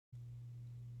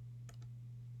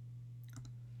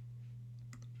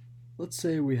Let's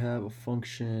say we have a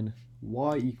function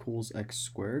y equals x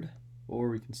squared, or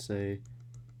we can say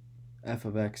f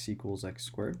of x equals x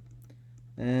squared,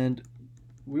 and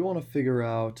we want to figure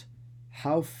out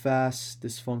how fast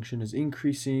this function is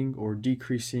increasing or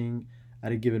decreasing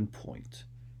at a given point.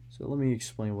 So let me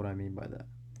explain what I mean by that.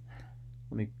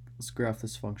 Let's graph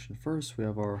this function first. We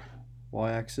have our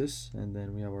y-axis and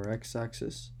then we have our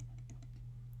x-axis.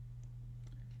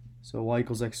 So y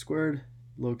equals x squared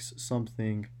looks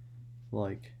something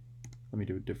like, let me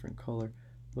do a different color,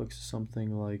 looks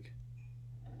something like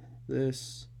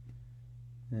this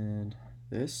and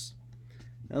this.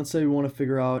 And let's say we want to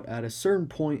figure out at a certain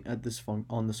point at this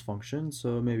on this function,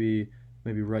 so maybe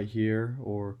right here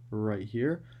or right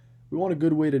here, we want a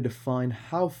good way to define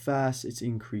how fast it's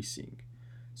increasing.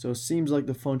 So it seems like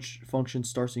the function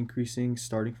starts increasing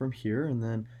starting from here, and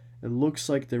then it looks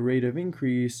like the rate of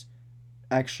increase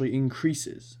actually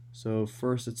increases. So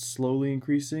first it's slowly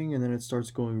increasing and then it starts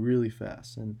going really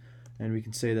fast, and we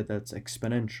can say that that's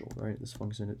exponential, right? This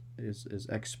function is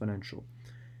exponential.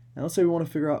 And let's say we want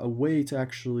to figure out a way to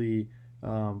actually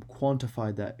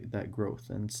quantify that growth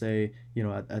and say, you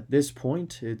know, at this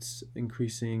point it's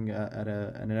increasing at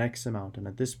an x amount, and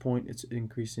at this point it's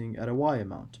increasing at a y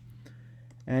amount.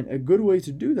 And a good way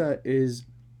to do that is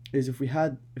if we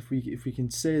can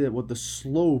say that what the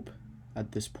slope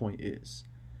at this point is.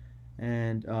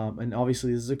 And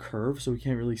obviously this is a curve, so we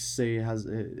can't really say it has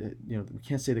we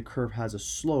can't say the curve has a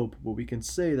slope, but we can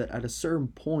say that at a certain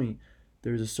point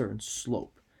there's a certain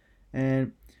slope.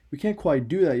 And we can't quite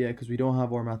do that yet because we don't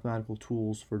have our mathematical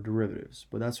tools for derivatives,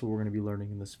 but that's what we're going to be learning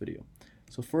in this video.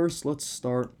 So first let's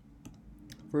start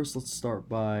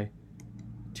by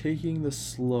taking the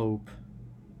slope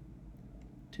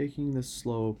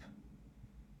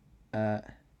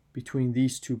at between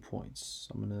these 2 points.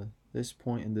 So I'm going to this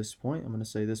point and this point. I'm going to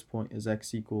say this point is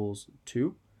x equals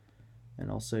 2, and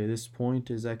I'll say this point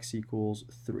is x equals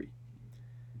 3.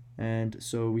 And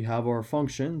so we have our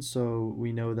function, so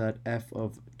we know that f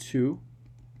of 2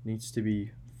 needs to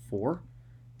be 4,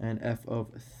 and f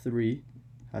of 3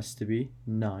 has to be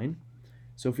 9.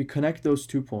 So if we connect those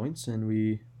 2 points and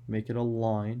we make it a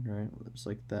line, right, just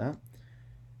like that,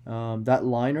 that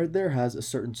line right there has a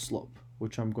certain slope,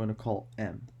 which I'm going to call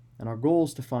m. And our goal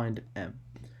is to find m.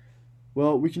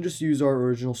 Well, we can just use our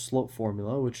original slope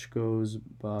formula, which goes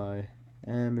by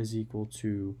m is equal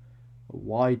to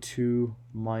y2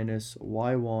 minus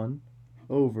y1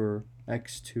 over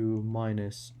x2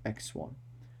 minus x1.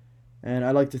 And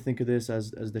I like to think of this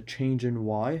as the change in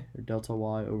y, or delta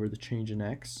y, over the change in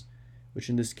x, which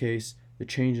in this case, the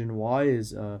change in y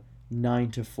is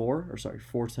 9 to 4, or sorry,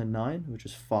 4 to 9, which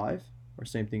is 5, or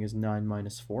same thing as 9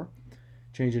 minus 4.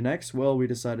 Change in x, well, we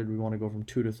decided we want to go from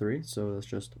 2 to 3, so that's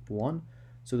just 1.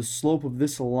 So the slope of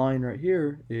this line right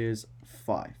here is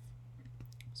 5.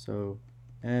 So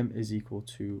m is equal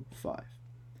to 5.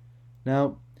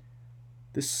 Now,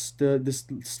 this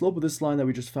slope of this line that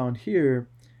we just found here,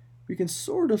 we can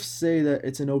sort of say that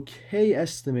it's an okay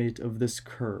estimate of this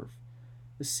curve.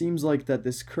 It seems like that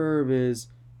this curve is,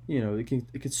 it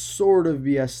can sort of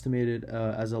be estimated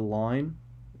as a line,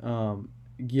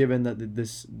 given that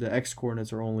the x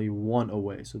coordinates are only 1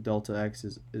 away, so delta x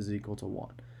is equal to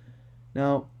 1.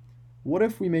 Now, what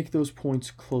if we make those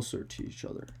points closer to each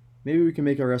other? Maybe we can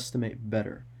make our estimate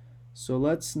better. So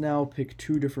let's now pick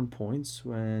 2 different points,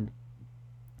 and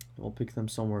we'll pick them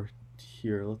somewhere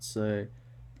here. Let's say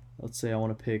I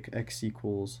want to pick x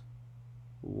equals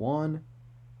 1,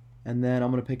 and then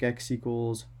I'm going to pick x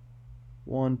equals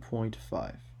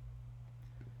 1.5.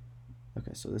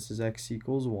 Okay, so this is x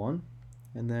equals 1,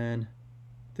 and then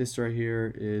this right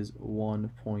here is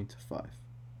 1.5.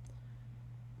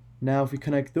 Now if we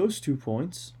connect those 2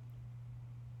 points,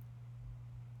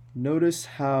 notice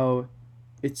how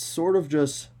it sort of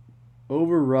just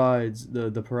overrides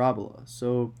the parabola.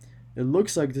 So it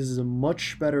looks like this is a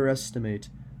much better estimate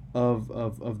of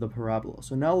the parabola.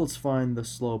 So now let's find the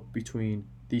slope between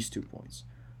these 2 points.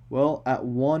 Well, at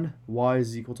 1, y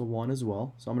is equal to 1 as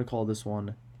well. So I'm going to call this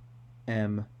one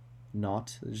m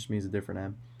naught. It just means a different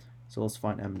m. So let's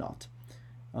find m naught.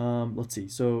 Let's see.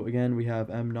 So again, we have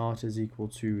m naught is equal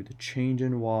to the change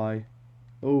in y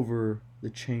over the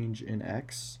change in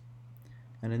x.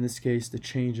 And in this case, the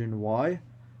change in y,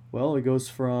 well, it goes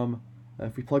from,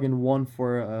 if we plug in 1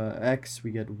 for x,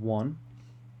 we get 1.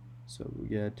 So we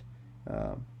get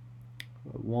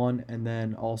 1, and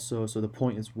then also, so the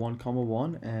point is 1 comma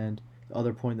 1, and the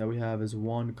other point that we have is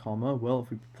 1 comma, well,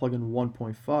 if we plug in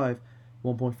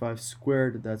 1.5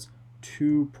 squared, that's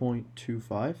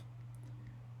 2.25.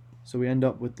 So we end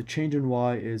up with the change in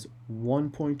y is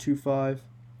 1.25,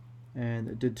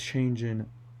 and the change in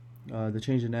the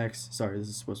change in x, sorry, this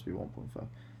is supposed to be 1.5.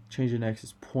 Change in x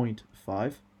is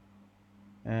 0.5.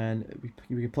 And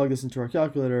we can plug this into our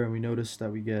calculator, and we notice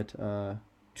that we get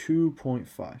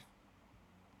 2.5.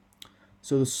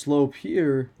 So the slope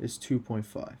here is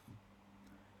 2.5.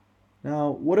 Now,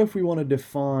 what if we want to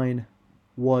define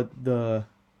what the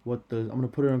I'm going to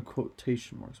put it in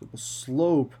quotation marks, what the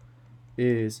slope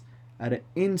is at an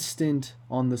instant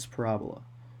on this parabola.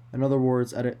 In other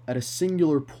words, at a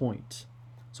singular point.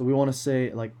 So we want to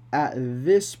say, like, at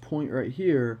this point right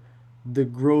here, the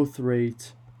growth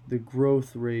rate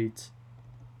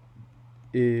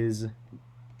is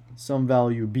some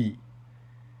value b.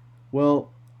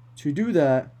 Well, to do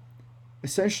that,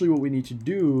 essentially what we need to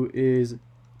do is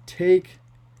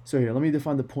so here, let me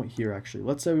define the point here actually.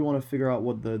 Let's say we want to figure out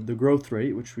what the growth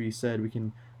rate, which we said we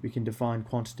can define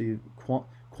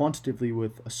quantitatively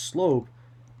with a slope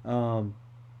at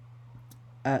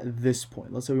this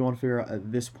point. Let's say we want to figure out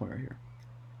at this point right here.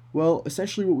 Well,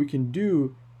 essentially what we can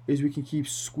do is we can keep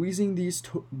squeezing these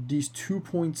two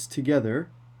points together.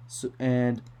 So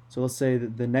let's say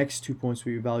that the next 2 points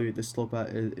we evaluate the slope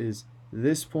at is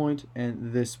this point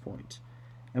and this point.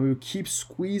 And we would keep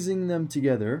squeezing them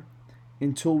together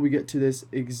until we get to this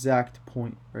exact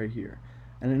point right here.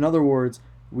 And in other words,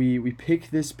 we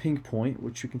pick this pink point,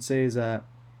 which you can say is at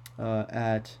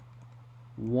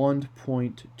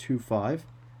 1.25,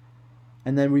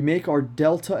 and then we make our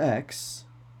delta x,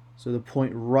 so the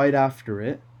point right after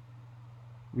it,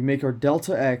 we make our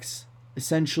delta x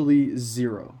essentially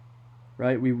 0,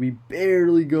 right? We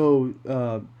barely go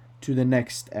to the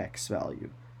next x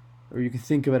value, or you can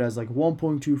think of it as like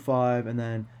 1.25 and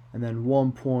then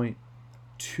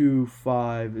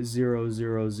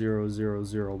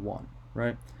 1.25000001,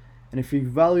 right? And if we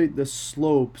evaluate the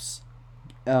slopes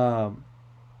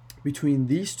between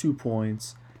these 2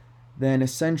 points, then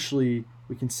essentially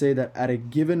we can say that at a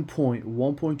given point,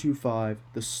 1.25,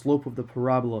 the slope of the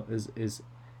parabola is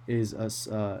a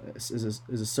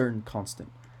certain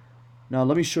constant. Now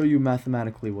let me show you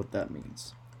mathematically what that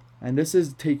means. And this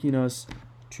is taking us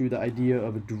to the idea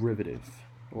of a derivative,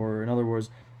 or in other words,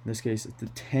 in this case, it's the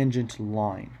tangent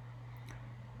line.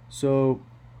 So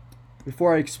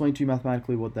before I explain to you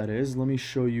mathematically what that is, let me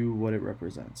show you what it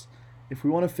represents. If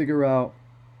we want to figure out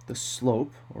the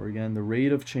slope, or again, the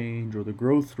rate of change or the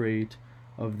growth rate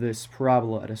of this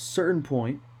parabola at a certain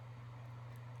point,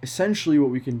 essentially what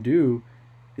we can do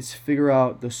is figure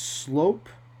out the slope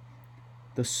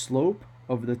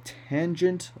of the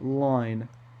tangent line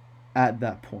at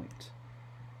that point.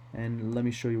 And let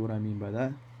me show you what I mean by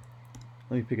that.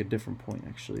 Let me pick a different point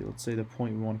actually. Let's say the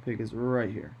point we want to pick is right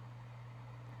here.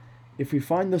 If we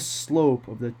find the slope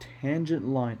of the tangent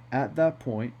line at that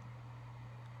point,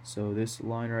 so this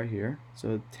line right here,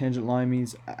 so tangent line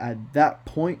means at that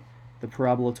point the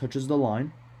parabola touches the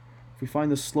line. If we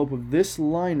find the slope of this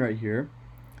line right here,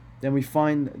 then we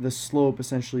find the slope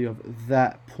essentially of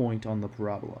that point on the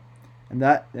parabola. And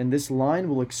this line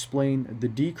will explain the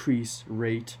decrease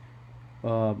rate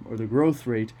or the growth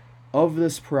rate of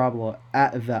this parabola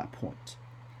at that point.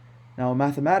 Now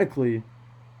mathematically,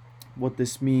 what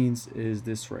this means is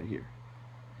this right here.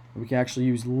 We can actually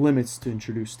use limits to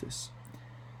introduce this.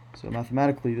 So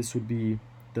mathematically, this would be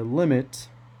the limit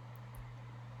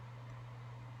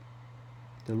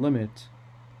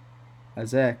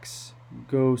as x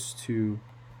goes to,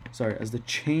 as the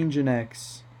change in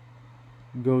x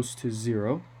goes to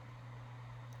 0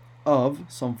 of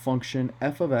some function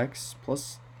f of x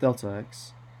plus delta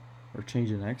x, or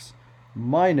change in x,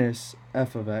 minus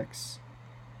f of x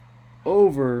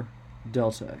over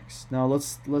delta x. Now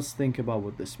let's think about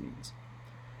what this means.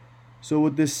 So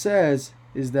what this says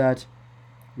is that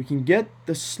we can get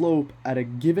the slope at a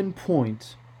given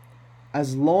point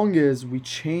as long as we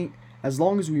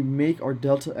make our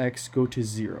delta x go to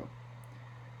 0.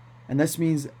 And this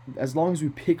means as long as we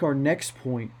pick our next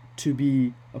point to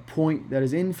be a point that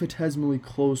is infinitesimally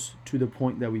close to the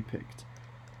point that we picked.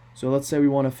 So let's say we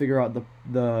want to figure out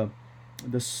the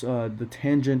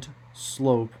tangent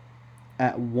slope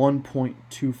at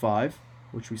 1.25,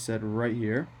 which we said right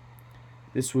here.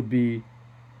 This would be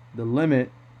the limit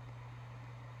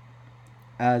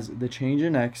as the change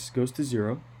in x goes to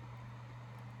 0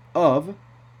 of,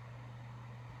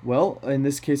 well, in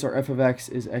this case our f of x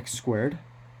is x squared.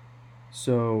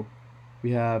 So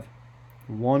we have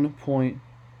so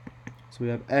we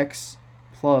have x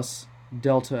plus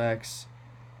delta x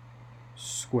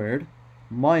squared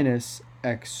minus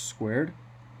x squared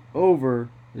over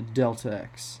the delta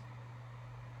x.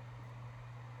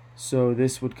 So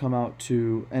this would come out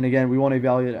to, and again we want to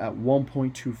evaluate it at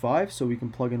 1.25, so we can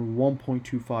plug in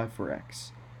 1.25 for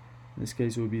x. In this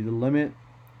case it would be the limit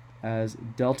as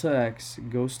delta x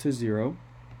goes to 0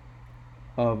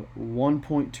 of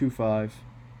 1.25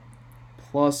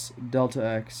 plus delta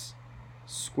x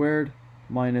squared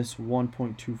minus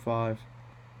 1.25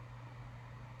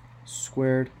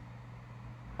 squared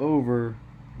over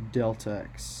delta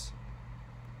x.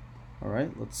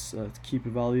 Alright, let's keep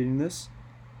evaluating this.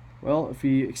 Well, if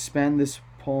we expand this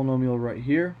polynomial right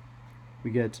here,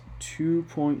 we get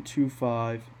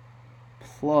 2.25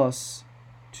 plus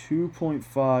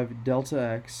 2.5 delta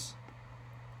x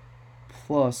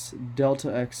plus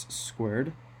delta x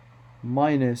squared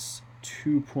minus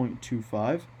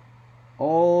 2.25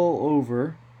 all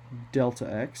over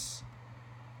delta x.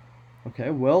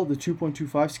 Okay, well, the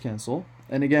 2.25's cancel.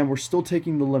 And again, we're still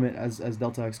taking the limit as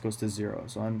delta x goes to 0.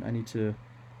 So I'm going to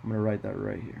write that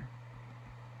right here.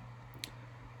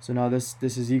 So now this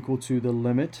is equal to the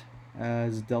limit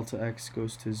as delta x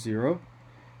goes to 0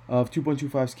 of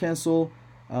 2.25's cancel.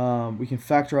 We can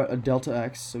factor out a delta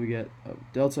x, so we get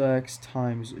delta x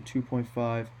times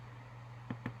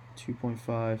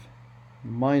 2.5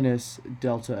 minus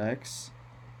delta x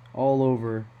all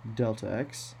over delta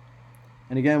x.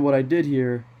 And again, what I did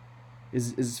here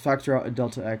is factor out a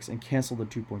delta x and cancel the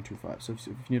 2.25. So if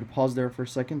you need to pause there for a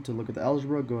second to look at the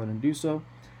algebra, go ahead and do so.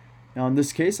 Now in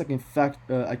this case, I can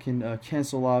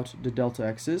cancel out the delta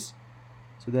x's.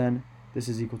 So then this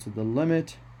is equal to the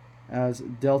limit as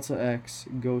delta x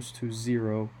goes to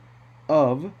 0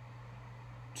 of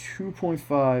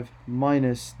 2.5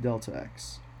 minus delta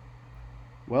x.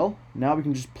 Well, now we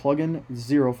can just plug in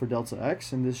 0 for delta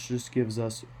x, and this just gives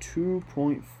us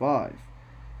 2.5.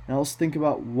 Now let's think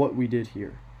about what we did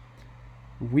here.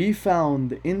 We found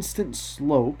the instant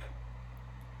slope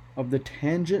of the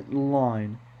tangent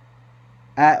line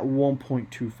at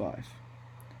 1.25.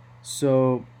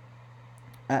 So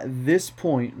at this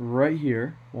point right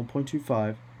here,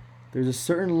 1.25, there's a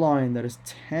certain line that is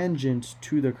tangent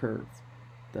to the curve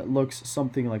that looks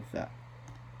something like that.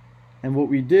 And what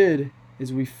we did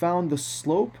is we found the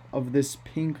slope of this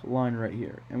pink line right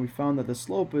here, and we found that the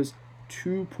slope is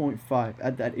 2.5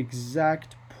 at that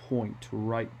exact point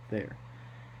right there.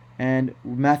 And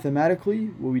mathematically,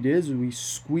 what we did is we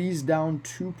squeezed down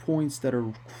 2 points that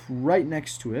are right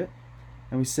next to it,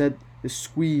 and we set the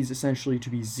squeeze essentially to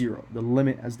be 0, the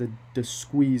limit as the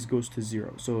squeeze goes to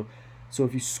 0. So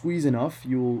if you squeeze enough,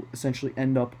 you'll essentially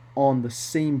end up on the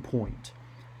same point.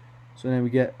 So then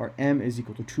we get our m is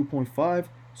equal to 2.5,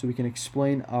 so we can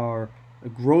explain our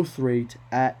growth rate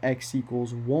at x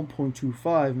equals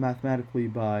 1.25 mathematically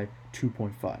by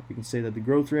 2.5. We can say that the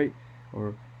growth rate,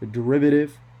 or the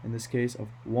derivative in this case, of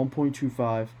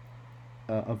 1.25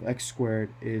 of x squared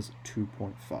is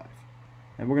 2.5.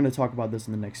 And we're going to talk about this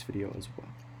in the next video as well.